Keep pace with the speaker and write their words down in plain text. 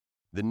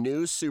The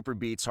new Super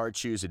Beats Heart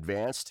Chews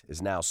Advanced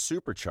is now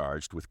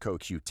supercharged with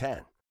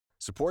CoQ10.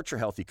 Support your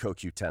healthy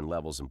CoQ10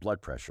 levels and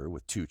blood pressure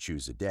with 2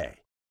 chews a day.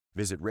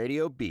 Visit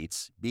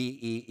RadioBeats,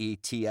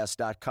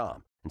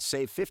 BEETS.com and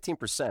save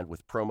 15%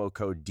 with promo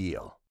code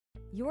DEAL.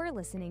 You're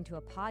listening to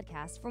a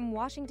podcast from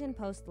Washington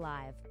Post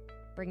Live,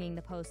 bringing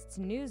the Post's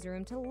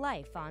newsroom to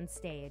life on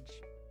stage.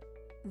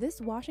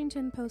 This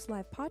Washington Post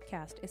Live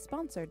podcast is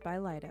sponsored by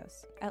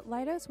Leidos. At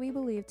Leidos, we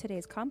believe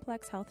today's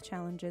complex health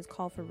challenges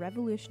call for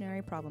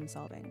revolutionary problem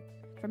solving.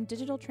 From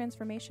digital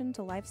transformation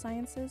to life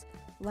sciences,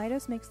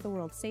 Leidos makes the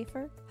world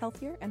safer,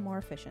 healthier, and more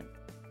efficient.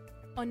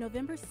 On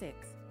November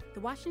 6th, the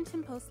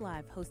Washington Post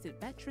Live hosted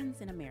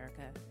Veterans in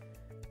America,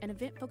 an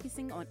event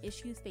focusing on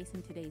issues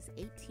facing today's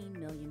 18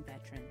 million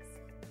veterans.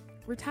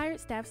 Retired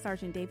Staff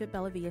Sergeant David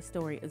Bellavia's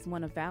story is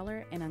one of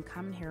valor and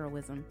uncommon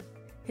heroism.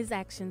 His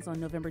actions on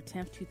November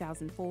 10,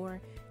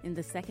 2004, in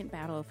the Second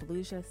Battle of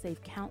Fallujah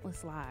saved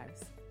countless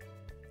lives.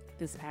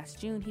 This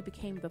past June, he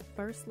became the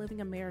first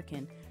living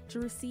American to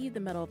receive the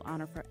Medal of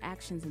Honor for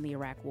actions in the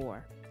Iraq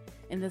War.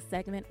 In this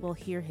segment, we'll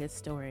hear his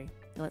story.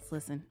 Let's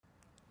listen.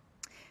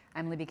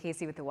 I'm Libby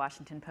Casey with the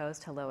Washington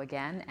Post. Hello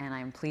again, and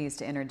I'm pleased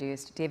to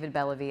introduce David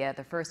Bellavia,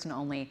 the first and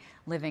only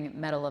living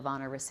Medal of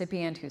Honor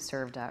recipient who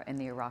served in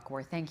the Iraq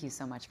War. Thank you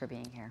so much for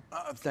being here.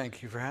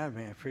 Thank you for having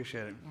me. I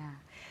appreciate it. Yeah.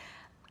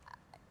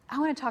 I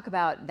want to talk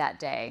about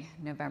that day,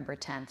 November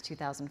 10th,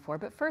 2004.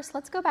 But first,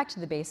 let's go back to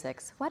the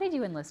basics. Why did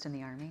you enlist in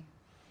the Army?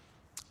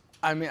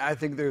 I mean, I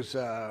think there's,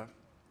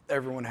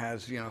 everyone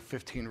has,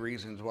 15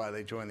 reasons why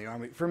they join the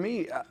Army. For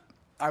me,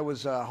 I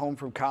was home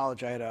from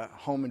college. I had a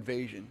home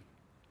invasion.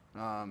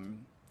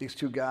 These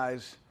two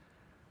guys,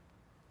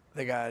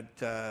 they got,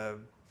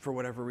 for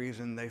whatever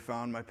reason, they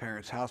found my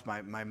parents' house.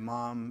 My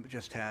mom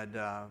just had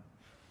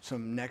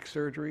some neck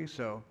surgery,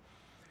 so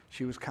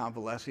she was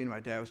convalescing. My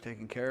dad was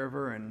taking care of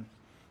her, and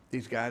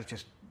these guys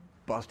just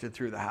busted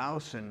through the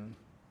house, and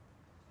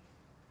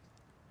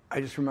I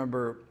just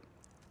remember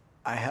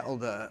I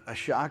held a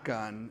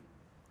shotgun,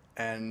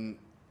 and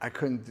I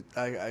couldn't.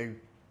 I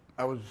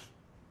was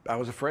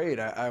afraid.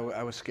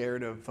 I was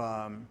scared of.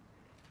 I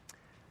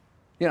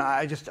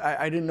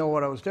didn't know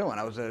what I was doing.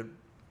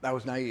 I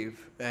was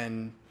naive,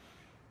 and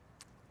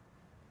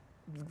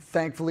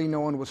thankfully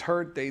no one was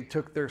hurt. They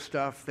took their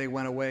stuff. They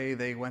went away.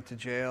 They went to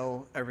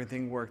jail.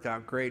 Everything worked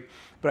out great.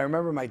 But I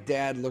remember my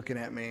dad looking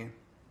at me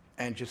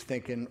and just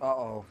thinking,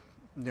 uh-oh,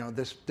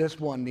 this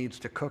one needs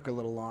to cook a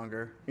little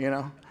longer,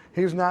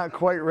 He's not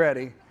quite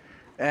ready.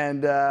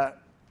 And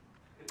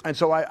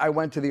so I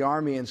went to the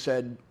Army and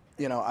said,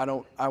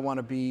 I want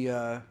to be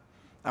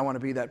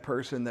that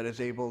person that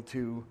is able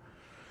to,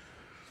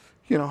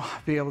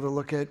 be able to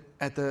look at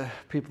the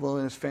people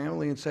in his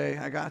family and say,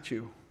 I got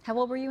you. How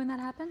old were you when that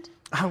happened?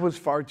 I was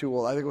far too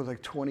old. I think it was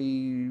like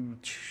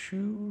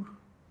 22,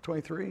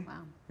 23. Wow.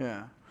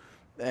 Yeah.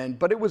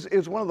 But it was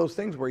one of those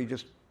things where you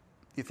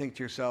think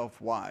to yourself,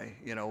 why?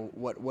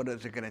 What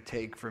is it going to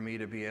take for me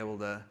to be able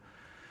to,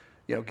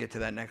 get to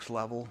that next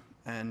level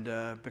and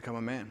become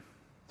a man?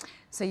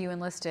 So you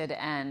enlisted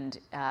and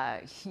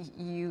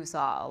you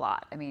saw a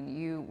lot. I mean,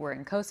 you were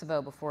in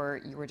Kosovo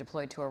before you were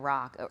deployed to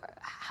Iraq.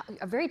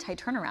 A very tight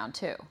turnaround,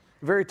 too.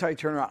 Very tight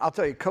turnaround. I'll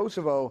tell you,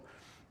 Kosovo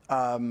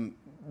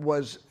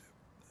was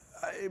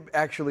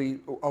actually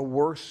a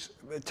worse,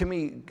 to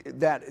me,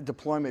 that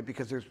deployment,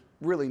 because there's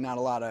really not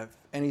a lot of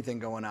anything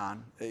going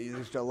on.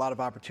 There's a lot of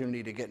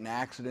opportunity to get in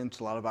accidents,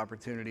 a lot of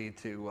opportunity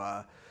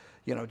to,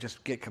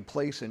 just get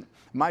complacent.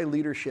 My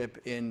leadership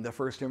in the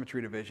 1st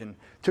Infantry Division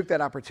took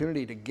that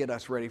opportunity to get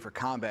us ready for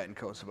combat in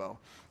Kosovo.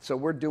 So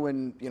we're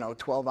doing,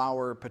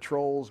 12-hour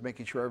patrols,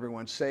 making sure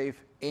everyone's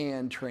safe,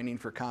 and training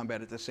for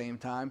combat at the same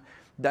time.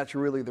 That's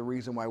really the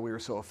reason why we were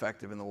so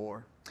effective in the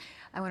war.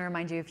 I want to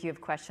remind you, if you have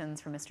questions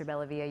for Mr.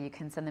 Bellavia, you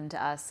can send them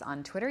to us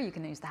on Twitter. You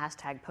can use the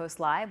hashtag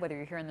 #PostLive, whether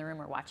you're here in the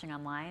room or watching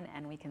online,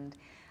 and we can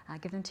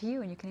give them to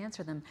you and you can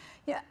answer them.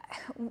 Yeah,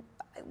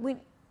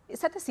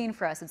 set the scene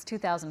for us. It's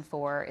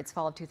 2004. It's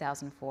fall of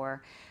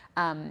 2004.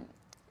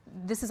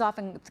 This is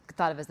often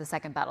thought of as the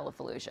Second Battle of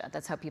Fallujah.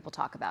 That's how people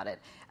talk about it.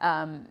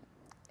 I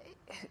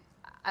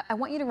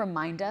want you to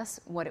remind us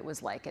what it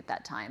was like at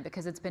that time,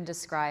 because it's been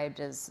described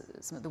as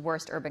some of the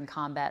worst urban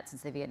combat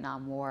since the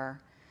Vietnam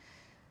War.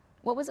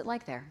 What was it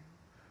like there?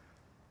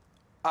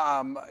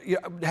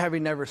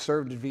 Having never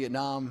served in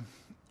Vietnam,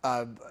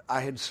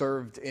 I had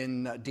served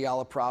in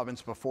Diyala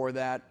province before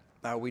that.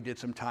 We did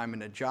some time in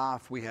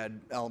Najaf. We had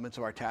elements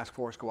of our task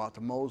force go out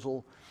to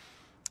Mosul.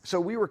 So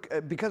we were,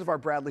 because of our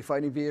Bradley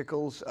fighting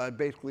vehicles,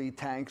 basically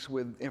tanks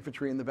with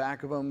infantry in the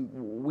back of them,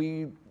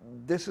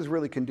 this is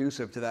really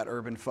conducive to that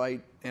urban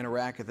fight in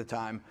Iraq at the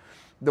time.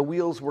 The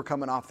wheels were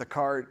coming off the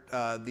cart.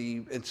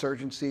 The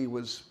insurgency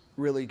was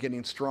really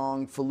getting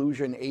strong.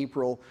 Fallujah in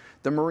April.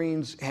 The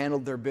Marines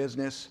handled their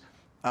business,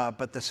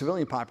 but the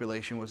civilian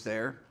population was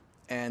there,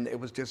 and it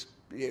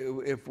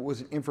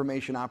was an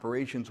information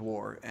operations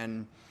war.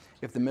 And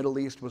if the Middle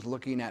East was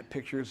looking at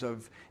pictures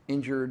of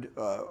injured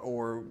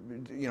or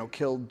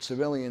killed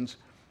civilians,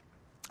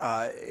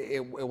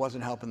 it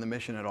wasn't helping the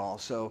mission at all.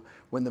 So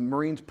when the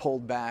Marines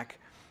pulled back,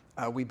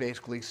 we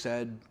basically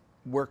said,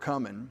 we're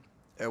coming.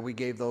 We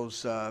gave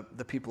those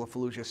the people of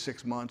Fallujah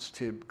 6 months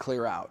to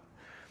clear out.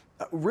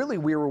 Really,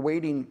 we were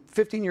waiting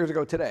 15 years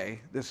ago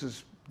today. This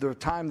is the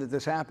time that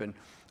this happened.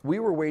 We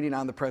were waiting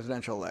on the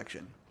presidential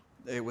election.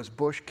 It was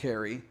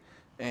Bush-Kerry,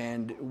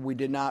 and we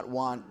did not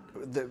want,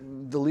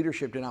 the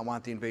leadership did not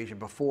want the invasion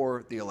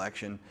before the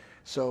election.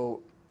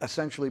 So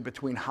essentially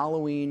between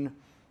Halloween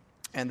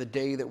and the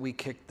day that we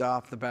kicked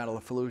off the Battle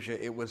of Fallujah,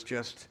 it was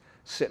just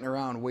sitting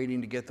around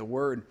waiting to get the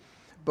word.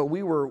 But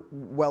we were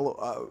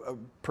well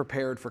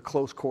prepared for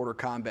close quarter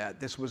combat.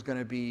 This was going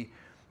to be,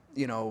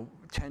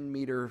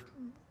 10-meter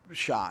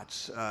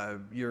shots.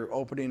 You're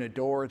opening a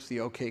door, it's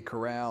the OK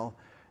Corral,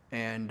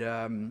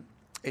 and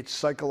it's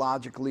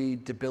psychologically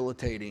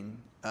debilitating.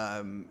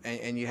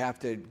 And you have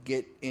to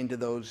get into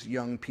those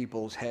young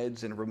people's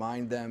heads and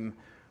remind them,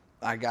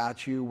 I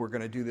got you, we're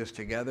going to do this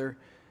together.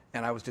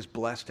 And I was just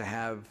blessed to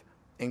have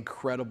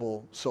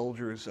incredible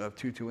soldiers of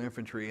 2-2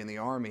 infantry in the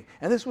Army.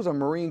 And this was a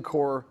Marine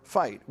Corps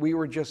fight. We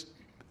were just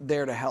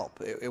there to help.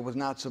 It was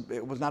not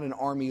an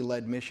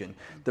Army-led mission.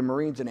 The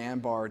Marines in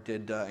Anbar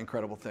did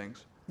incredible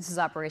things. This is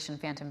Operation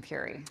Phantom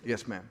Fury.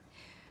 Yes, ma'am.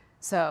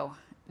 So,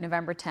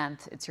 November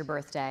 10th, it's your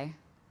birthday.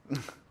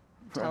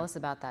 Tell Right. us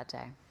about that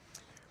day.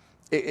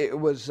 It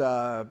was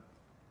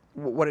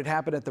what had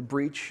happened at the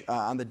breach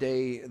on the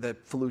day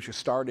that Fallujah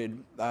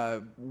started.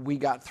 We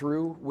got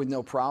through with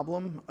no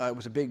problem. It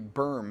was a big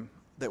berm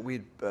that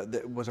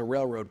was a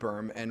railroad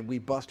berm, and we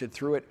busted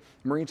through it.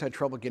 Marines had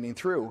trouble getting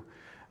through,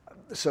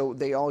 so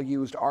they all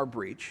used our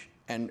breach.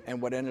 And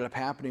what ended up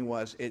happening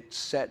was it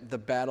set the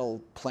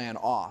battle plan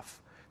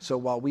off. So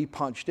while we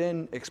punched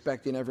in,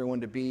 expecting everyone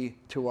to be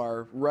to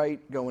our right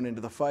going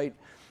into the fight,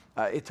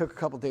 it took a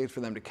couple days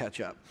for them to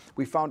catch up.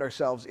 We found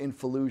ourselves in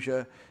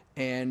Fallujah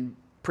and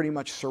pretty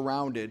much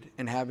surrounded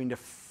and having to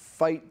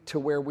fight to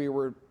where we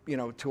were,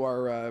 to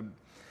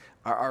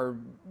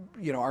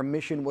our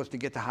mission was to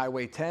get to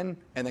Highway 10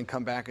 and then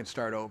come back and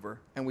start over.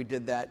 And we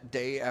did that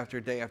day after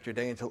day after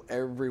day until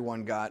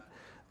everyone got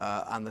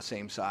on the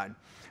same side.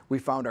 We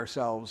found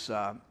ourselves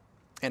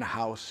in a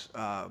house.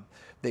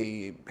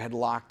 They had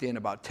locked in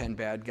about 10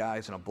 bad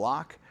guys in a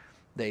block.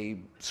 They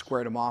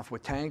squared them off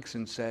with tanks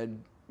and said,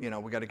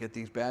 we got to get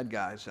these bad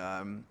guys.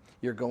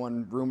 You're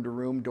going room to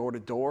room, door to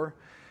door.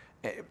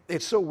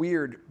 It's so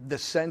weird, the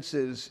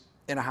senses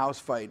in a house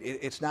fight.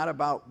 It's not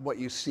about what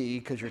you see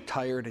because you're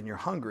tired and you're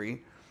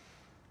hungry.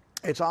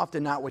 It's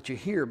often not what you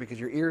hear because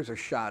your ears are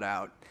shot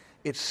out.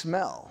 It's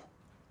smell.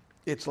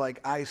 It's like,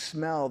 I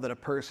smell that a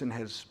person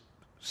has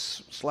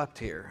slept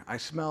here. I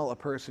smell a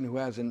person who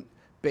hasn't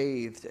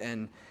bathed,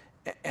 and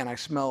I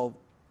smell,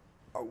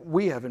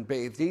 we haven't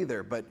bathed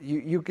either, but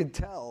you can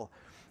tell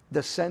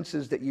the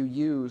senses that you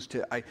use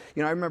to, I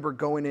remember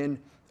going in,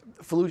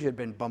 Fallujah had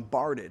been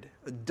bombarded.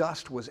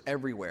 Dust was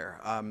everywhere.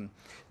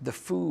 The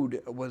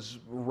food was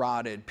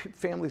rotted.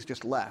 Families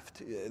just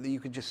left. You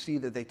could just see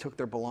that they took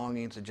their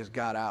belongings and just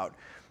got out.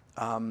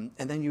 And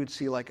then you would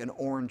see like an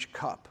orange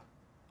cup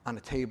on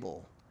a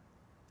table.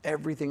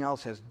 Everything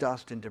else has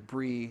dust and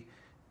debris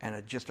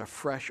and just a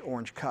fresh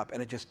orange cup.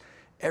 And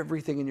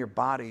everything in your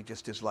body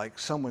just is like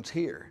someone's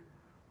here,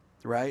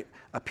 right?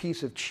 A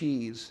piece of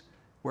cheese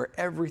where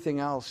everything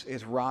else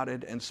is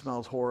rotted and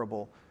smells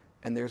horrible.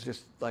 And there's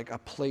just like a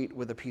plate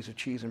with a piece of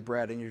cheese and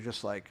bread, and you're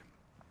just like,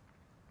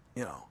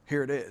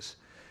 here it is.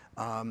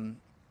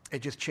 It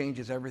just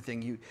changes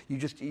everything.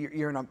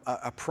 You're in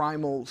a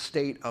primal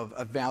state of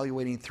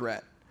evaluating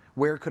threat.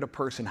 Where could a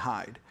person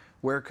hide?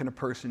 Where can a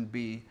person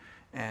be?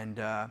 And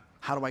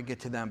how do I get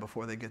to them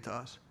before they get to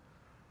us?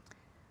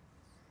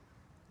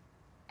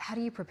 How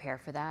do you prepare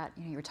for that?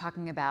 You were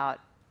talking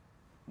about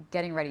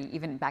getting ready,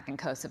 even back in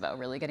Kosovo,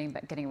 really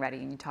getting ready,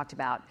 and you talked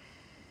about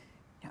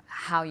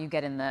how you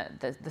get in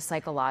the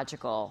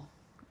psychological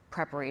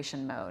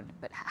preparation mode.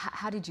 But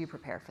how did you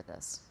prepare for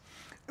this?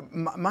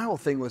 My whole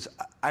thing was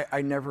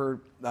I never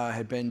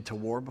had been to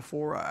war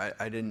before.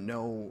 I didn't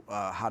know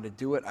how to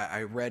do it.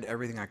 I read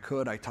everything I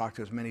could. I talked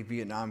to as many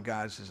Vietnam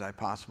guys as I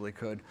possibly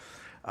could.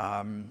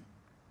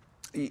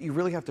 You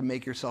really have to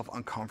make yourself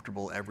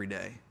uncomfortable every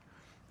day.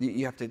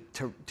 You have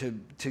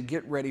to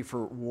get ready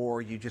for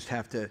war. You just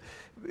have to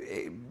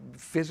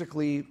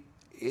physically.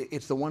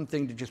 It's the one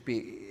thing to just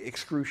be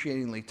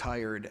excruciatingly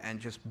tired and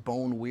just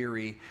bone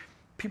weary.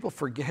 People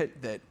forget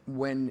that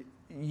when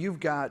you've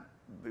got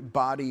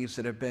bodies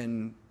that have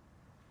been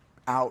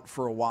out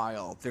for a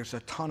while, there's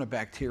a ton of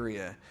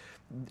bacteria.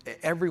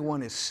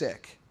 Everyone is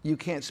sick. You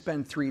can't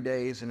spend 3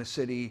 days in a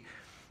city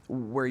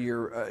where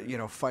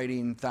you're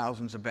fighting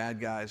thousands of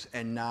bad guys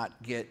and not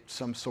get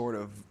some sort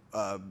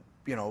of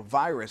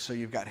virus. So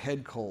you've got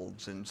head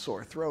colds and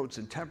sore throats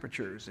and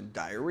temperatures and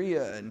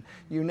diarrhea and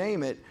you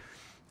name it.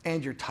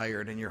 And you're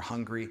tired and you're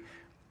hungry.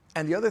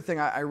 And the other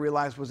thing I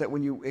realized was that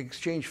when you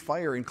exchange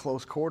fire in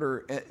close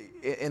quarter,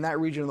 in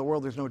that region of the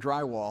world, there's no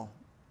drywall.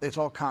 It's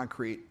all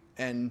concrete.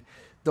 And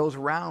those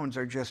rounds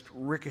are just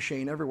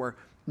ricocheting everywhere.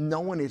 No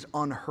one is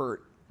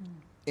unhurt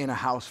in a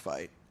house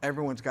fight.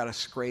 Everyone's got a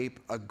scrape,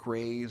 a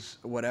graze,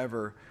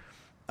 whatever.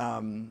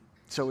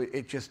 So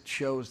it just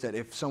shows that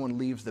if someone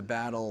leaves the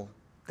battle,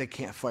 they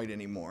can't fight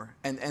anymore.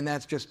 And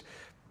that's just,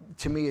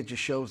 to me, it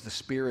just shows the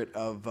spirit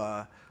of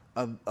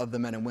the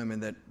men and women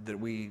that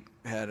we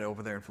had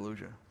over there in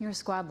Fallujah. You're a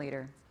squad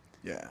leader.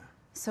 Yeah.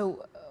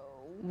 So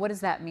what does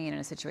that mean in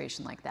a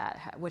situation like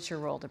that? What's your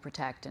role to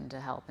protect and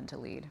to help and to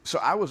lead? So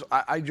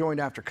I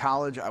joined after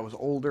college. I was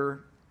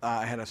older.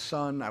 I had a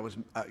son. I was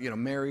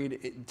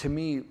married. To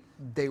me,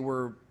 they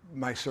were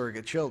my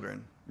surrogate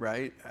children,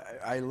 right?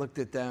 I looked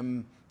at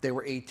them. They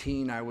were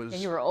 18. I was.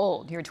 And you were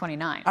old. You were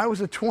 29. I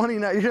was a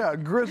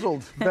 29,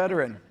 grizzled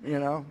veteran.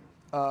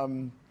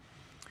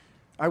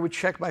 I would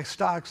check my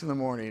stocks in the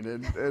morning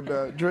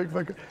and drink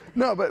my.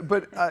 No,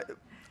 but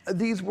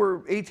these were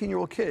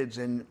 18-year-old kids,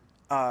 and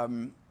I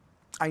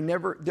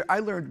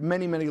learned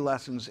many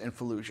lessons in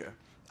Fallujah.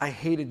 I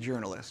hated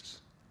journalists.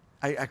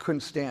 I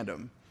couldn't stand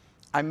them.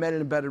 I met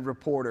an embedded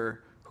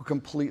reporter who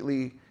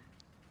completely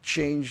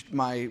changed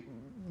my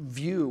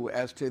view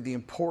as to the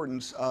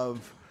importance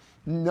of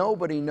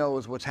nobody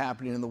knows what's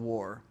happening in the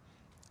war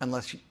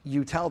unless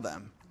you tell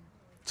them.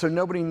 So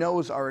nobody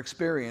knows our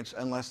experience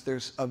unless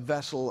there's a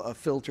vessel, a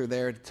filter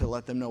there to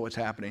let them know what's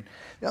happening.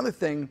 The other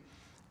thing,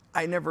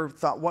 I never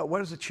thought,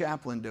 what is a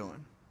chaplain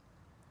doing?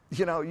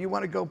 You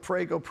want to go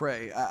pray, go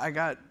pray. I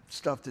got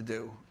stuff to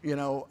do.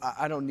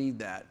 I don't need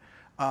that.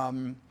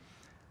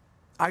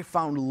 I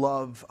found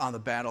love on the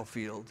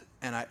battlefield,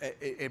 and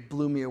it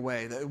blew me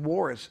away. The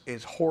war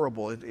is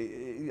horrible.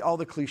 All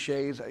the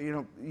cliches,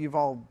 you've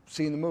all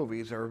seen the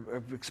movies or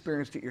have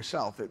experienced it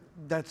yourself.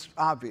 That's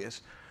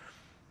obvious.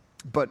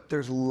 But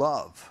there's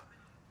love,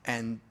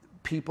 and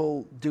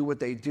people do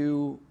what they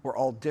do. We're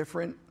all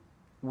different.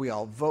 We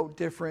all vote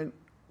different.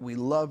 We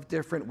love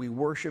different. We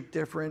worship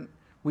different.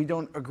 We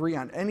don't agree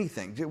on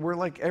anything. We're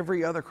like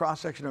every other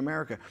cross-section of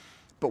America,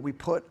 but we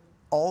put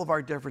all of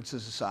our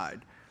differences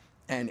aside.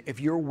 And if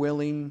you're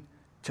willing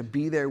to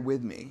be there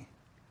with me,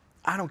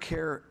 I don't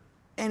care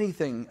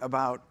anything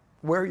about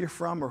where you're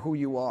from or who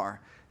you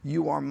are.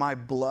 You are my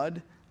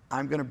blood.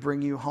 I'm going to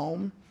bring you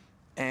home.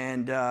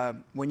 And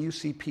when you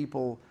see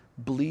people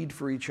bleed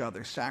for each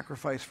other,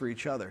 sacrifice for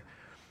each other,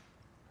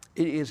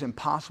 it is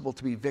impossible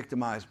to be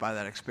victimized by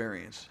that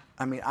experience.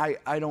 I mean,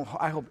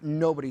 I hope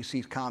nobody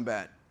sees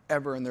combat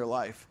ever in their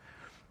life,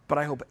 but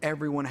I hope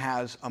everyone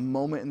has a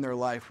moment in their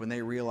life when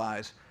they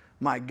realize,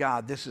 my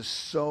God, this is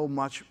so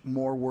much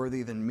more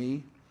worthy than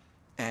me,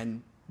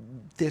 and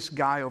this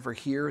guy over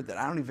here that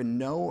I don't even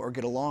know or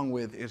get along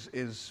with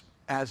is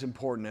as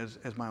important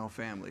as my own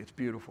family. It's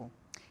beautiful.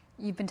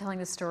 You've been telling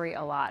this story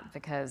a lot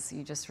because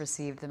you just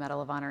received the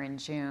Medal of Honor in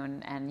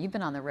June, and you've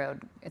been on the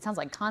road, it sounds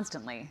like,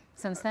 constantly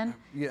since then.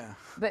 Yeah.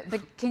 But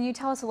can you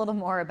tell us a little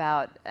more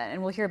about,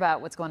 and we'll hear about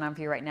what's going on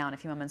for you right now in a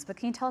few moments, but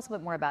can you tell us a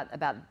bit more about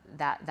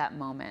that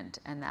moment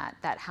and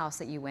that house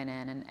that you went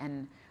in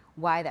and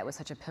why that was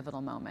such a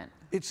pivotal moment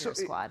for your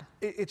squad?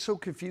 It's so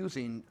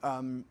confusing.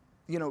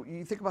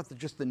 You think about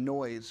just the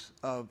noise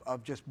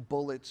of just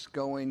bullets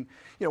going.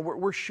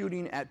 We're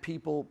shooting at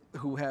people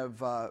who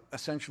have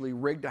essentially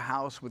rigged a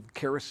house with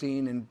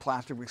kerosene and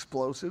plastic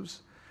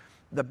explosives.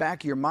 The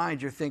back of your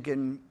mind, you're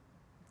thinking,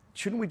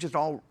 shouldn't we just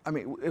all? I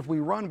mean, if we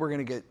run, we're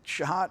going to get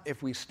shot.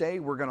 If we stay,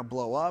 we're going to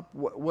blow up.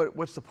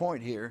 What's the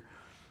point here?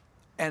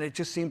 And it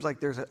just seems like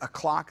there's a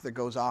clock that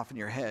goes off in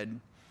your head.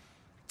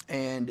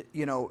 And,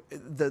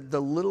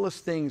 the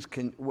littlest things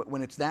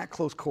when it's that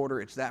close quarter,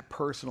 it's that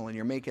personal, and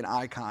you're making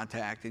eye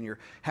contact, and you're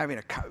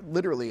having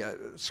literally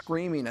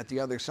screaming at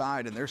the other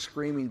side, and they're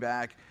screaming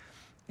back,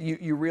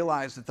 you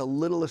realize that the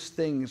littlest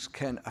things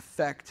can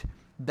affect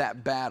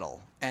that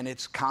battle. And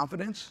it's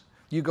confidence.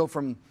 You go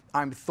from,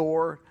 I'm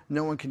Thor,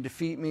 no one can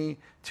defeat me,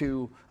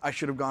 to I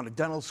should have gone to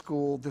dental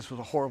school, this was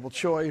a horrible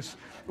choice,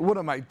 what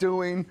am I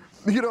doing?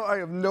 I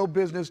have no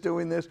business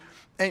doing this.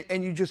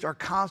 And you just are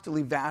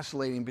constantly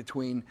vacillating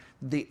between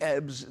the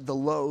ebbs, the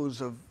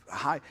lows of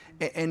high,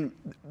 and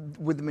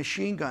with the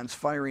machine guns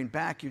firing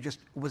back,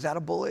 was that a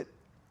bullet?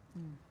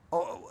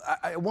 Oh,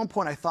 at one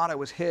point I thought I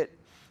was hit,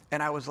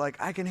 and I was like,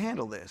 I can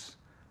handle this.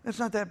 It's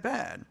not that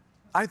bad.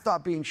 I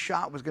thought being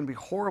shot was going to be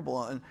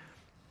horrible, and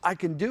I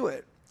can do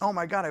it. Oh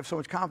my God, I have so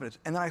much confidence.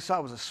 And then I saw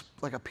it was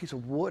like a piece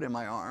of wood in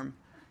my arm.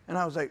 And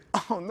I was like,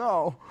 oh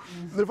no,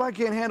 if I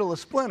can't handle a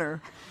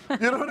splinter,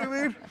 you know what I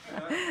mean?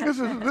 This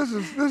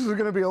is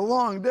going to be a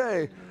long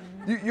day.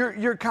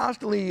 You're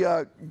constantly,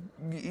 you're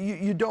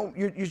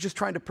just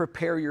trying to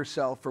prepare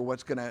yourself for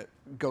what's going to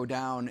go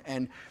down.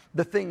 And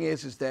the thing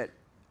is that,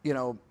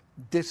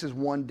 this is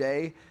one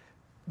day.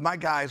 My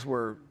guys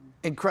were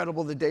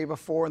incredible the day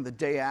before and the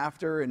day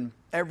after, and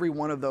every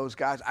one of those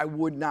guys, I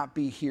would not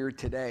be here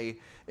today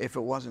if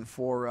it wasn't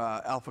for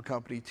Alpha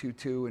Company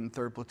 2-2 and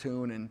 3rd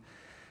Platoon and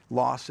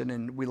Lawson,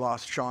 and we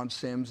lost Sean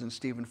Sims and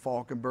Stephen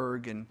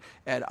Falkenberg and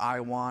Ed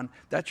Iwan.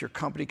 That's your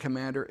company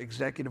commander,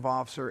 executive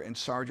officer, and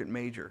sergeant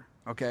major,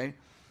 okay?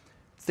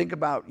 Think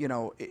about,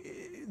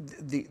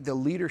 the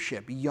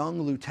leadership,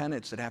 young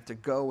lieutenants that have to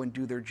go and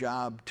do their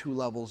job 2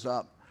 levels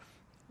up.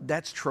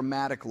 That's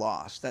traumatic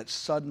loss, that's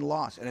sudden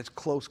loss, and it's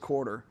close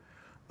quarter.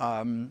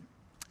 I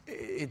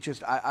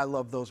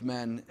love those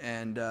men,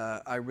 and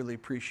I really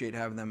appreciate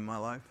having them in my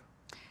life.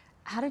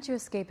 How did you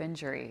escape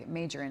injury,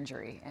 major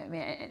injury? I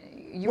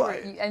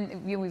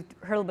mean, we've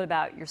heard a little bit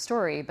about your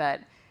story,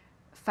 but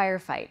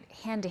firefight,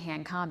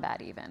 hand-to-hand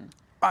combat even.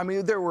 I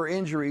mean, there were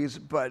injuries,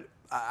 but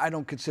I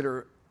don't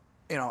consider,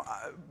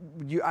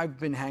 I've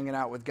been hanging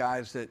out with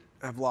guys that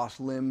have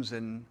lost limbs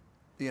and,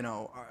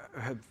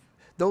 have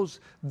those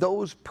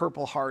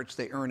Purple Hearts,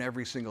 they earn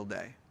every single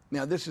day.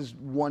 Now, this is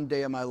one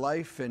day of my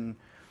life, and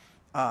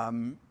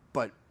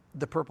but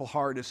the Purple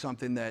Heart is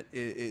something that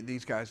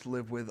these guys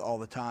live with all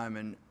the time,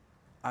 and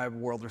I have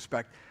world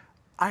respect.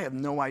 I have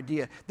no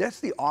idea. That's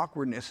the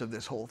awkwardness of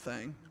this whole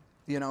thing.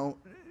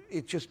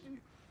 It just,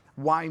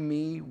 why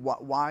me?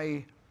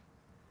 Why?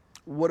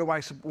 What am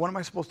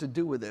I supposed to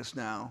do with this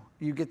now?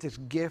 You get this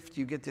gift,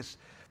 you get this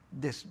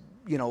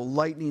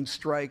lightning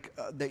strike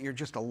that you're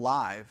just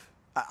alive.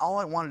 All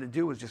I wanted to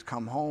do was just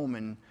come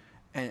home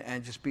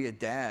and just be a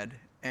dad.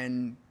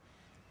 And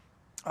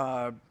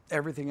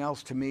everything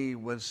else to me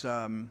was,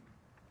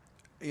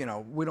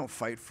 we don't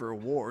fight for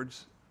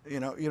awards. You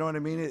know what I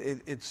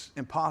mean? It's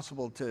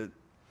impossible to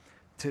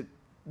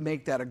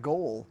make that a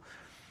goal.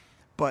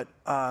 But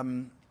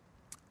now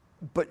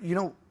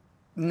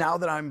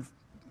that I'm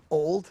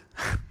old,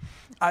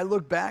 I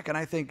look back and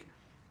I think,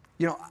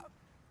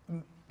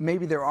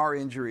 maybe there are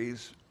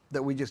injuries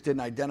that we just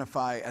didn't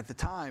identify at the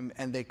time,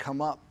 and they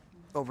come up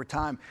over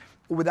time.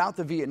 Without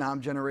the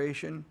Vietnam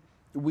generation,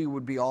 we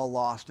would be all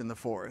lost in the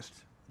forest.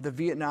 The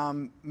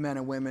Vietnam men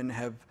and women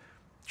have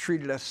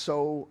treated us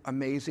so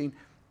amazing,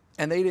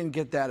 and they didn't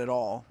get that at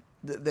all.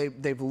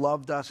 They've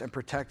loved us and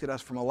protected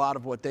us from a lot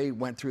of what they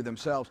went through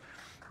themselves,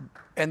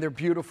 and they're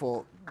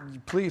beautiful.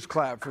 Please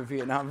clap for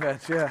Vietnam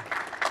vets, yeah.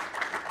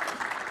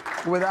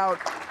 Without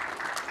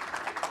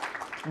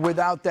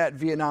that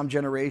Vietnam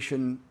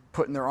generation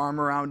putting their arm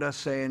around us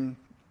saying,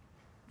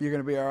 you're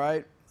going to be all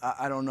right,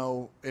 I don't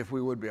know if we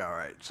would be all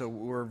right. So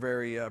we're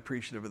very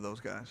appreciative of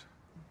those guys.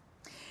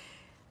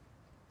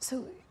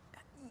 So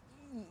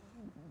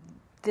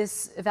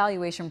this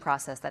evaluation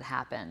process that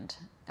happened,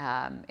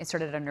 it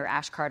started under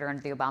Ash Carter,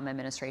 under the Obama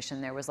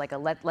administration. There was like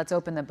let's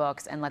open the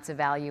books and let's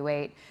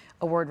evaluate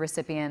award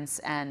recipients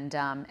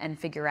and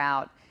figure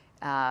out,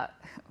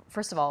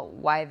 first of all,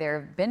 why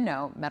there have been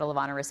no Medal of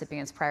Honor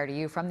recipients prior to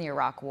you from the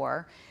Iraq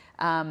War.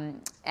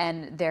 And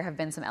there have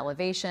been some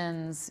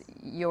elevations.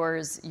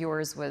 Yours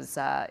was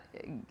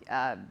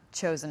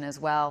chosen as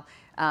well.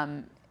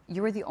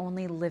 You were the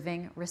only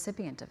living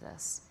recipient of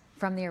this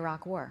from the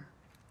Iraq War.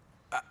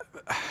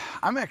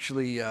 I'm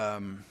actually,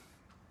 I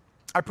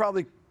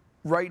probably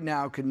right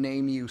now could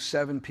name you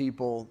 7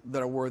 people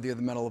that are worthy of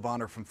the Medal of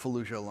Honor from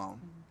Fallujah alone.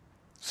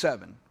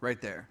 7,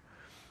 right there.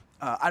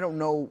 I don't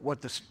know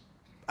what this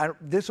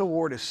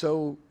award is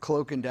so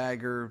cloak and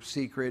dagger,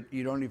 secret,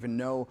 you don't even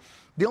know.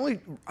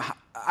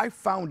 I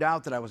found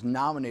out that I was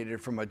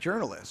nominated from a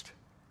journalist,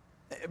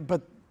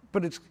 but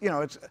it's,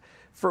 it's,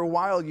 for a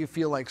while you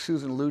feel like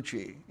Susan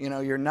Lucci,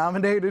 you're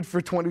nominated for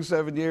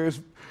 27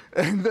 years,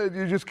 and then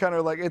you're just kind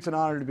of like, it's an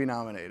honor to be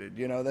nominated,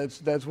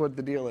 that's what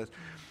the deal is.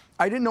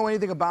 I didn't know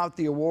anything about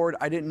the award,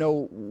 I didn't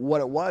know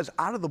what it was.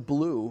 Out of the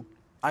blue,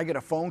 I get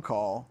a phone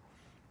call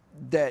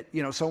that,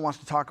 someone wants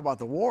to talk about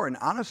the war, and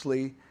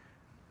honestly,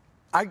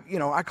 I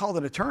called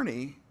an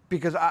attorney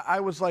because I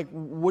was like,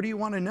 what do you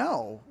want to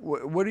know?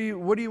 What are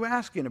you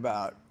asking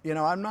about?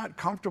 I'm not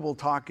comfortable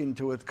talking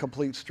to a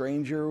complete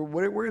stranger.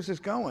 Where is this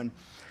going?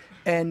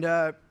 And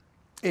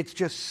it's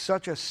just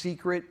such a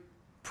secret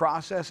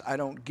process. I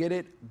don't get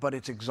it, but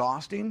it's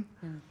exhausting.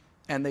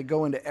 And they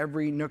go into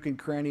every nook and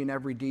cranny and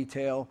every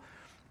detail.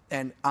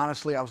 And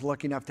honestly, I was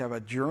lucky enough to have a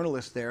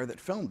journalist there that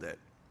filmed it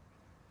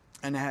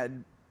and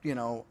had,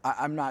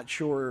 I'm not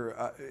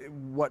sure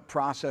what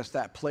process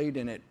that played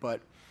in it,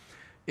 but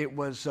it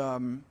was,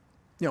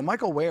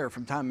 Michael Ware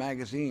from Time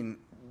Magazine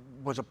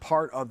was a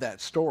part of that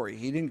story.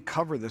 He didn't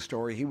cover the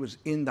story. He was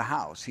in the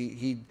house.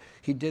 He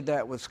did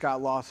that with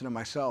Scott Lawson and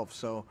myself.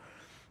 So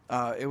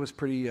it was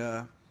pretty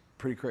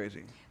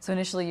crazy. So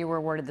initially you were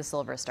awarded the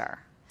Silver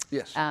Star.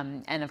 Yes.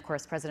 And of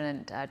course,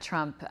 President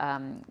Trump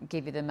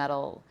gave you the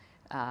medal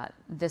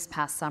this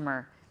past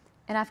summer.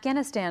 In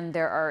Afghanistan,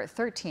 there are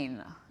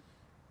 13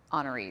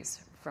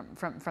 honorees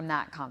from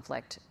that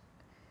conflict.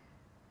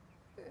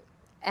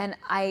 And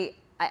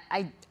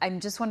I'm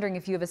just wondering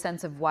if you have a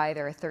sense of why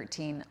there are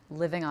 13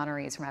 living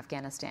honorees from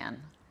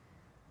Afghanistan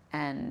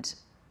and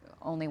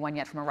only 1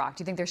 yet from Iraq.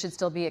 Do you think there should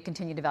still be a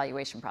continued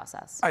evaluation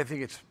process? I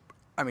think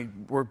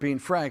we're being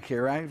frank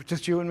here, right?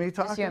 Just you and me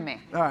talking? Just you and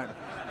me. All right.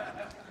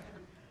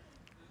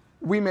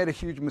 We made a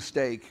huge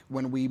mistake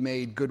when we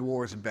made good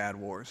wars and bad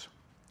wars.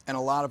 And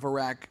a lot of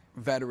Iraq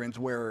veterans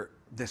wear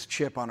this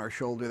chip on our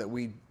shoulder that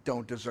we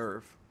don't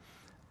deserve.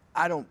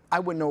 I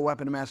wouldn't know a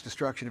weapon of mass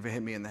destruction if it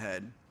hit me in the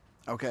head,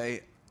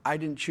 okay? I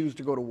didn't choose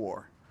to go to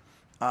war.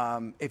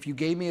 If you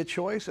gave me a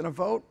choice and a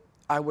vote,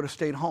 I would have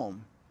stayed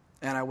home.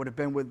 And I would have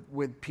been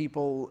with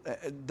people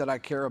that I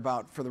care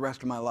about for the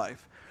rest of my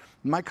life.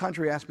 My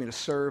country asked me to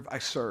serve, I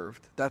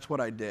served. That's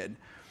what I did.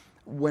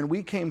 When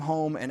we came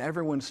home and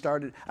everyone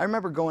started, I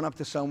remember going up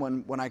to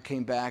someone when I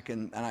came back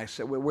and I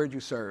said, where'd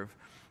you serve?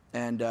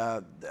 And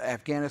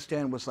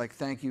Afghanistan was like,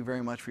 thank you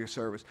very much for your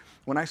service.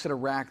 When I said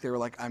Iraq, they were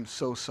like, I'm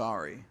so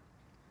sorry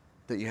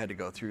that you had to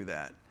go through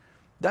that.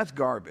 That's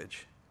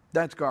garbage.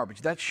 That's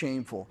garbage. That's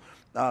shameful.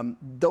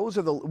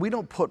 We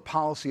don't put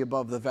policy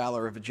above the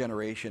valor of a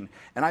generation.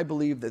 And I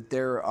believe that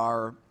there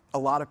are a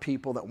lot of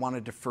people that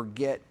wanted to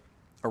forget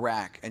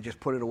Iraq and just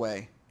put it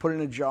away. Put it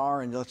in a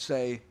jar and let's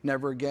say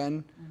never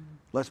again.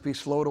 Let's be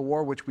slow to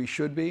war, which we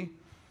should be,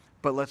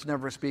 but let's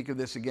never speak of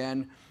this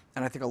again.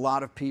 And I think a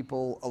lot of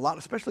people,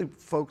 especially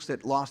folks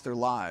that lost their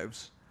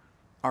lives,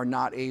 are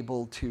not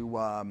able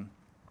to,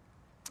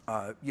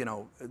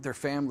 their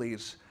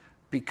families,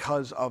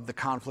 because of the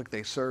conflict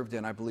they served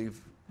in, I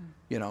believe,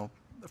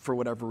 for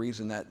whatever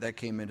reason that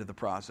came into the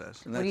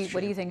process. And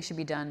what do you think should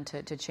be done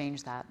to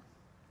change that?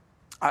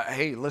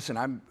 Hey, listen,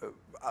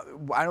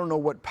 I don't know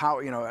what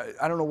power,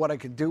 I don't know what I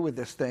could do with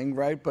this thing,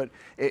 right? But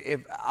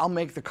if I'll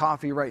make the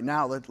coffee right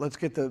now, let's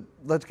get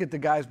the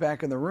guys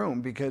back in the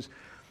room, because,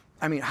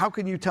 I mean, how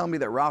can you tell me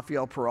that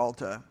Rafael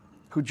Peralta,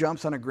 who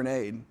jumps on a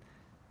grenade,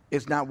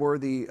 is not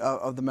worthy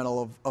of the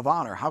Medal of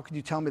Honor? How can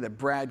you tell me that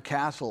Brad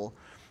Castle,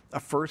 a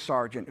first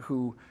sergeant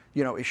who,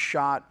 is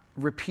shot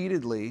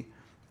repeatedly,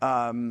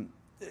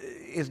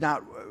 is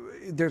not?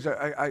 There's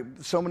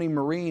so many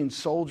Marines,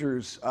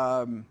 soldiers.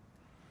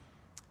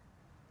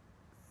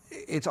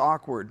 It's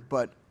awkward,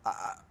 but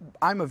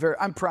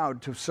I'm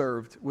proud to have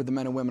served with the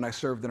men and women I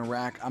served in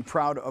Iraq. I'm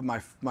proud of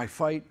my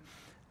fight,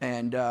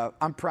 and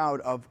I'm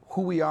proud of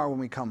who we are when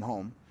we come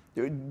home.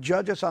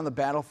 Judge us on the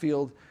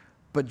battlefield,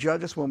 but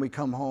judge us when we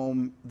come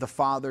home. The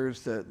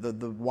fathers,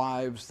 the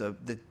wives,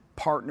 the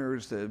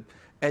partners, the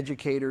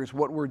educators.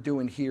 What we're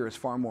doing here is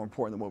far more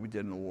important than what we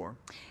did in the war.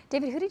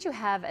 David, who did you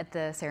have at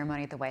the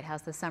ceremony at the White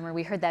House this summer?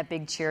 We heard that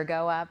big cheer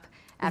go up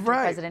after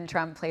President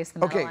Trump placed the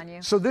medal on you.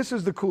 So this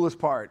is the coolest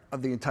part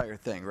of the entire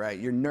thing, right?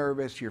 You're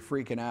nervous, you're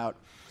freaking out.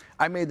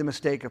 I made the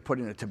mistake of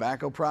putting a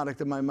tobacco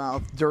product in my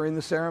mouth during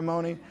the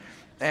ceremony,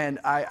 and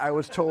I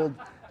was told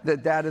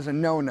that is a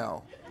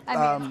no-no.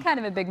 I mean, it's kind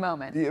of a big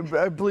moment.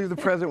 I believe the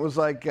president was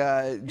like,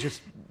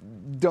 just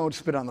don't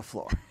spit on the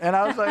floor. And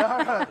I was like,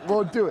 all right,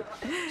 won't do it.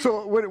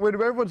 So when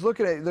everyone's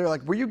looking at it, they're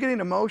like, were you getting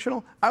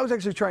emotional? I was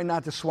actually trying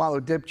not to swallow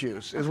dip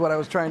juice, is what I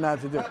was trying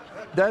not to do.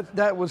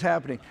 That was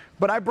happening.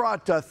 But I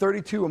brought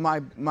 32 of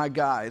my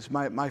guys,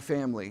 my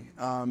family,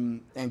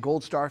 and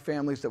Gold Star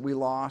families that we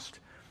lost.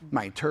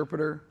 My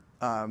interpreter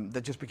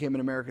that just became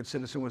an American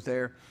citizen was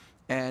there.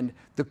 And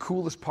the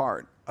coolest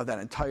part of that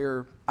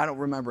entire, I don't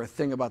remember a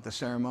thing about the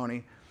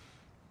ceremony,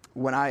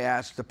 when I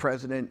asked the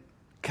president,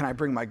 can I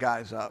bring my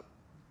guys up?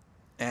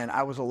 And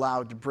I was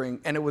allowed to bring,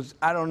 and it was,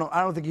 I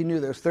don't think he knew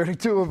there's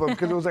 32 of them,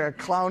 because it was like a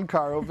clown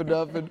car opened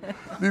up and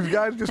these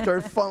guys just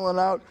started funneling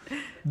out.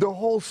 The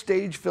whole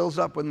stage fills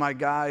up with my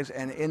guys,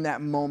 and in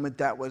that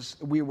moment,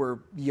 we were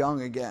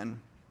young again.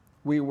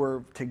 We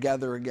were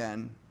together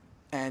again.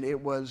 And it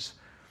was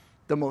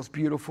the most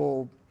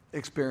beautiful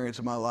experience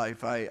of my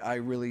life. I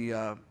really,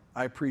 I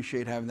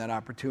appreciate having that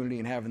opportunity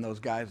and having those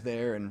guys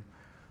there, and,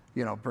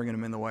 bringing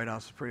them in the White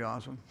House is pretty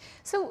awesome.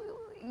 So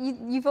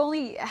you've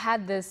only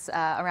had this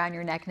around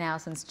your neck now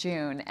since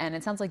June, and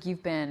it sounds like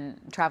you've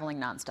been traveling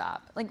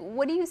nonstop. Like,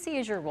 what do you see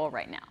as your role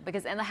right now?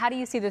 And how do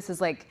you see this as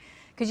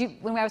because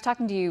when I was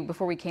talking to you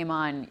before we came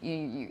on,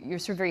 you're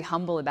sort of very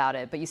humble about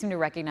it, but you seem to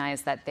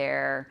recognize that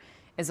there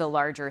is a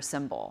larger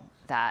symbol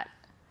that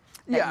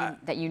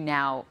you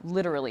now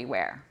literally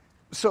wear.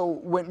 So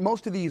when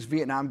most of these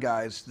Vietnam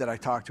guys that I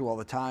talk to all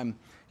the time,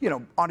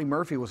 Audie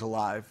Murphy was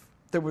alive.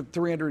 There were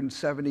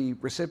 370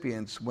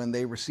 recipients when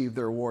they received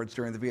their awards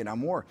during the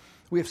Vietnam War.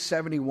 We have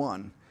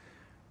 71.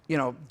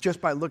 Just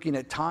by looking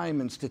at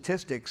time and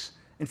statistics,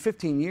 in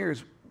 15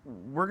 years,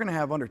 we're going to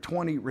have under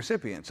 20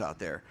 recipients out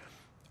there.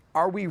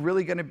 Are we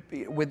really going to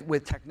be,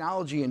 with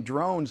technology and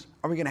drones,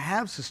 are we going to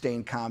have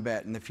sustained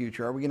combat in the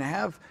future? Are we going to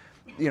have,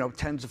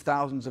 tens of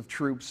thousands of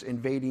troops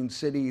invading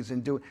cities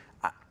and doing?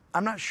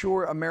 I'm not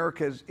sure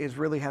America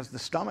really has the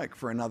stomach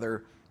for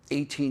another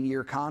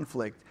 18-year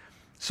conflict.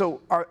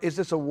 So is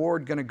this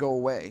award going to go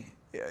away?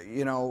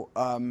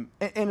 And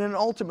then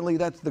ultimately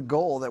that's the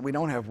goal, that we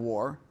don't have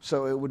war.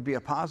 So it would be a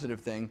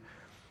positive thing.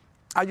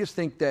 I just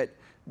think that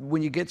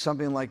when you get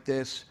something like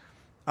this,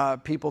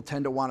 people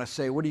tend to want to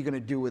say, what are you going to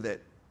do with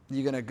it? Are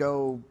you going to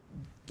go,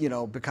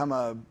 become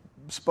a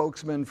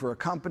spokesman for a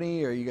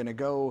company? Or are you going to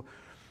go,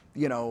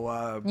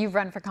 You've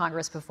run for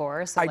Congress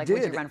before, so I did.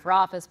 Would you run for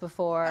office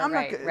before?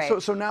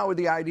 Right. So now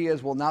the idea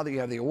is, well, now that you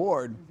have the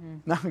award,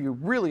 now you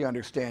really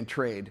understand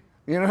trade.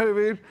 You know what I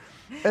mean?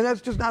 And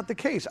that's just not the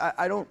case.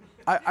 I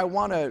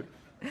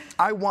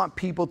want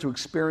people to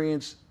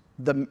experience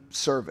the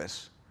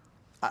service.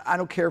 I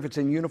don't care if it's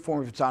in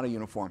uniform, if it's out of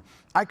uniform.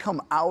 I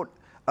come out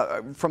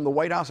from the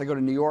White House, I go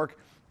to New York,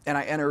 and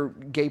I enter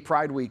Gay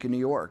Pride Week in New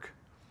York.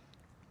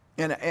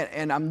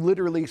 And I'm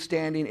literally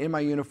standing in my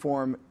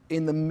uniform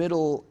in the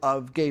middle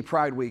of Gay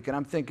Pride Week, and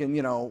I'm thinking,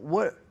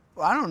 what?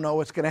 I don't know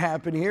what's going to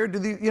happen here.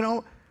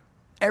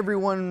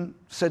 Everyone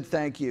said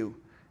thank you.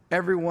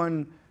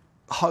 Everyone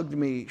hugged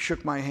me,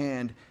 shook my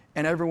hand,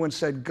 and everyone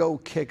said, go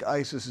kick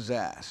ISIS's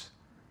ass,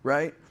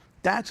 right?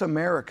 That's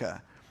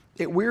America.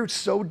 we're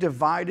so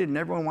divided, and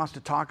everyone wants to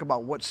talk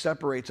about what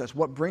separates us.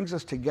 What brings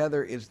us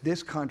together is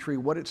this country,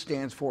 what it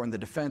stands for, and the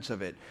defense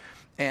of it.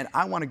 And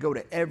I want to go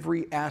to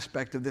every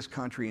aspect of this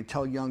country and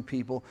tell young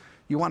people,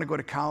 you want to go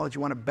to college,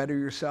 you want to better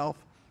yourself,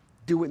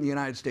 do it in the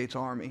United States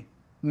Army.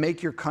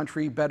 Make your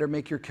country better,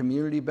 make your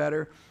community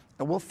better,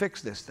 and we'll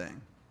fix this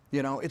thing.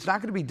 You know, it's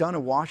not going to be done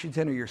in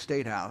Washington or your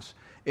state house.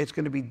 It's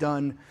going to be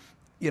done,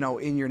 you know,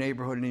 in your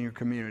neighborhood and in your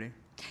community.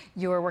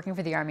 You're working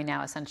for the Army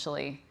now,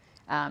 essentially,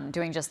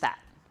 doing just that.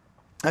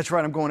 That's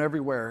right. I'm going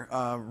everywhere.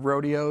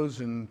 Rodeos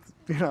and,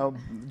 you know,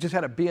 just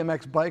had a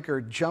BMX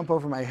biker jump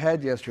over my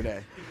head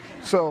yesterday.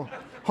 So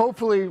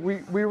hopefully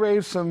we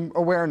raise some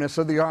awareness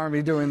of the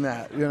Army doing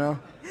that, you know.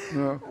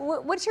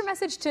 What's your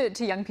message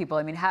to young people?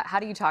 I mean, how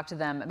do you talk to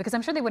them? Because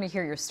I'm sure they want to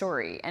hear your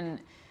story. And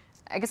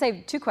I guess I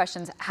have two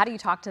questions. How do you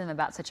talk to them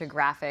about such a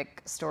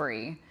graphic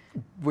story?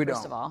 We don't.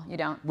 First of all, you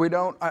don't? We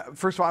don't.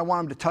 First of all, I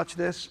want them to touch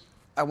this.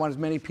 I want as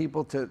many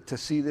people to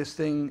see this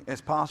thing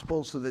as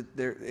possible so that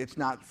it's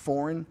not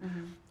foreign.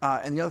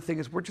 Mm-hmm. And the other thing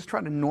is we're just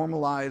trying to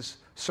normalize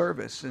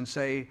service and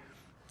say,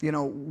 you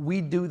know,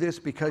 we do this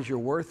because you're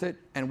worth it,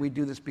 and we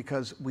do this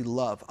because we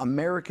love.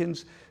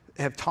 Americans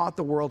have taught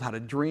the world how to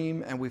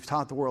dream, and we've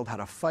taught the world how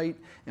to fight,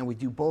 and we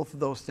do both of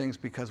those things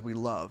because we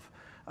love.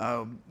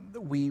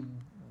 We,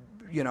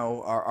 you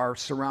know, are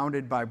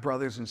surrounded by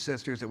brothers and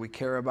sisters that we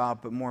care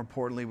about, but more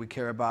importantly, we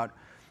care about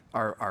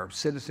our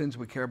citizens,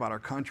 we care about our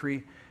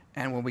country.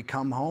 And when we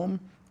come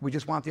home, we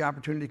just want the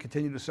opportunity to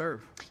continue to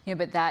serve. Yeah,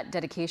 but that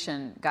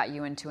dedication got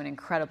you into an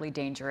incredibly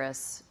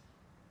dangerous,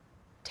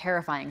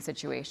 terrifying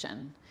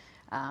situation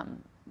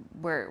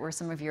where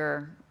some of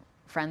your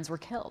friends were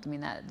killed. I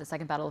mean, the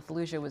Second Battle of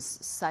Fallujah was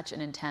such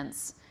an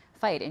intense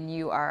fight, and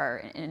you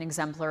are an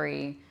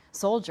exemplary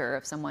soldier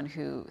of someone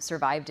who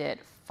survived it,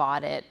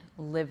 fought it,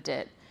 lived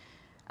it.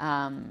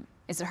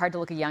 Is it hard to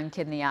look a young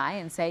kid in the eye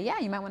and say, yeah,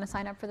 you might want to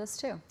sign up for this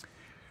too?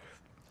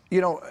 You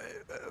know,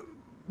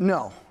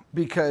 no.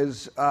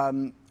 Because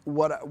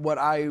when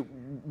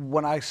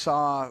I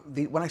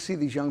see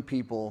these young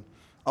people,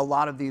 a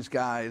lot of these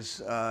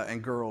guys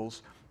and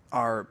girls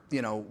are,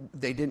 you know,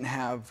 they didn't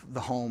have the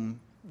home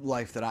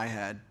life that I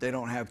had. They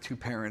don't have two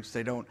parents.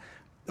 They don't.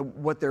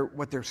 What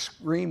they're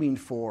screaming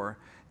for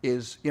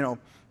is, you know,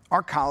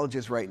 our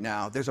colleges right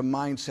now. There's a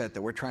mindset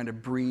that we're trying to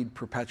breed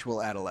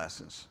perpetual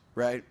adolescence,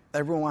 right?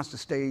 Everyone wants to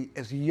stay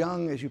as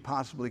young as you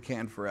possibly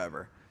can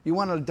forever. You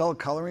want an adult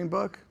coloring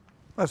book?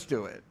 Let's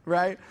do it,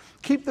 right?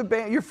 Keep the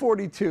band. You're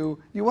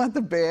 42. You want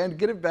the band.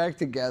 Get it back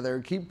together.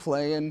 Keep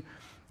playing.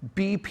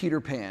 Be Peter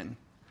Pan.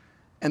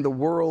 And the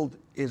world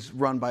is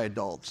run by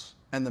adults.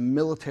 And the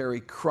military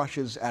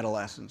crushes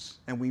adolescents.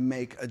 And we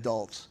make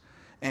adults.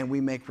 And we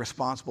make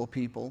responsible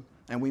people.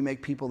 And we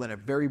make people that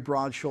have very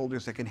broad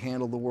shoulders that can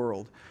handle the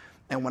world.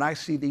 And when I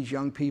see these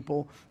young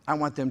people, I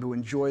want them to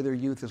enjoy their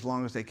youth as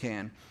long as they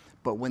can.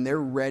 But when they're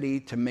ready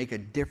to make a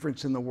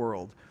difference in the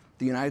world,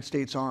 the United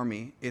States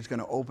Army is going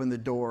to open the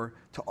door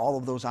to all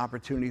of those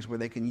opportunities where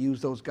they can use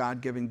those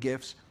God-given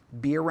gifts,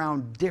 be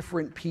around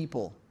different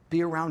people,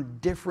 be around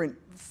different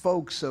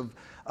folks of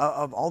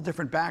all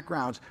different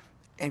backgrounds,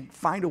 and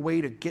find a way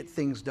to get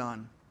things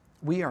done.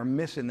 We are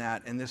missing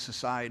that in this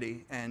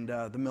society, and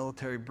the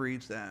military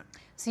breeds that.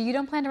 So you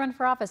don't plan to run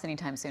for office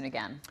anytime soon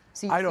again?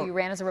 So you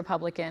ran as a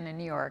Republican in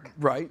New York.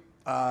 Right.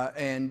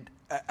 And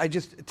I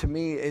just, to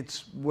me,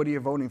 it's, what are you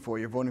voting for?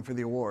 You're voting for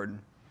the award.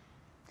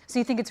 So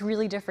you think it's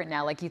really different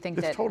now? Like you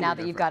think that totally now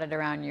that you've got it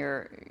around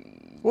your...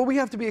 Well, we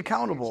have to be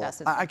accountable.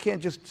 I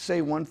can't just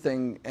say one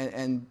thing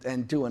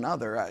and do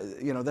another.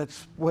 You know,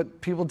 that's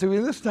what people do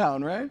in this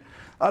town, right?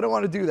 I don't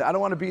want to do that. I don't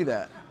want to be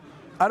that.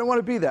 I don't want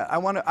to be that. I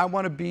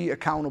want to be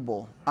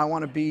accountable. I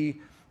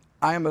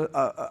am a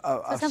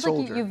so it sounds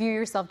soldier. Like you view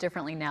yourself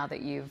differently now that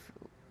you've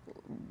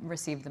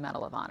received the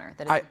Medal of Honor,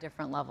 that it's a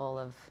different level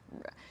of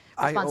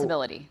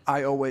responsibility.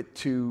 I owe it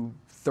to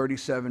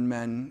 37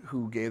 men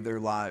who gave their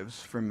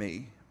lives for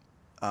me.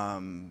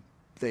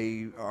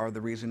 They are the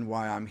reason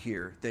why I'm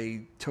here.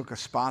 They took a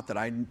spot that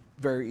I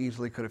very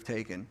easily could have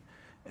taken.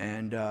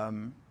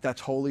 And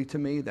that's holy to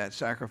me. That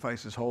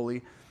sacrifice is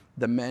holy.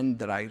 The men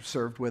that I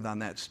served with on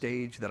that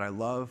stage that I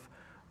love,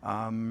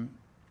 I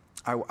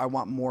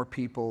want more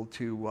people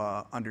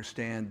to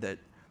understand that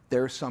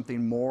there's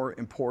something more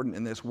important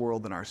in this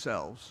world than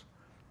ourselves.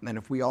 And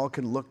if we all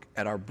can look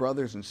at our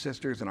brothers and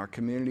sisters in our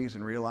communities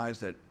and realize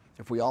that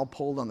if we all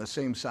pulled on the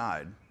same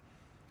side,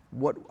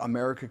 what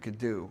America could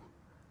do,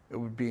 it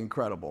would be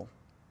incredible.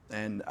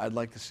 And I'd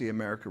like to see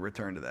America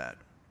return to that.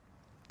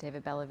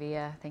 David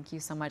Bellavia, thank you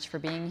so much for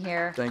being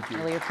here. Thank you.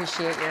 Really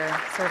appreciate your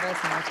service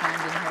and your time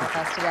being here with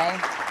us today.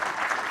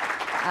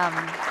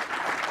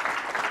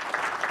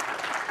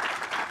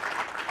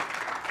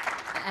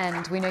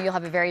 And we know you'll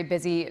have a very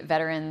busy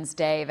Veterans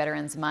Day,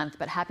 Veterans Month,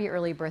 but happy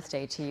early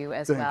birthday to you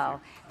as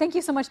well. Thank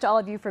you so much to all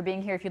of you for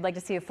being here. If you'd like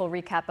to see a full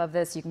recap of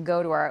this, you can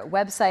go to our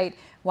website,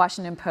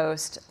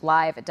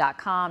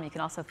 WashingtonPostLive.com. You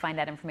can also find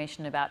out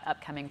information about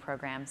upcoming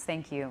programs.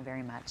 Thank you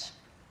very much.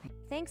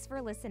 Thanks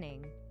for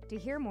listening. To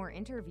hear more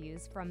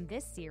interviews from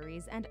this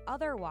series and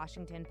other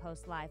Washington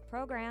Post Live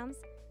programs,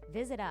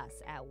 Visit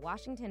us at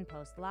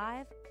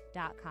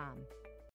WashingtonPostLive.com.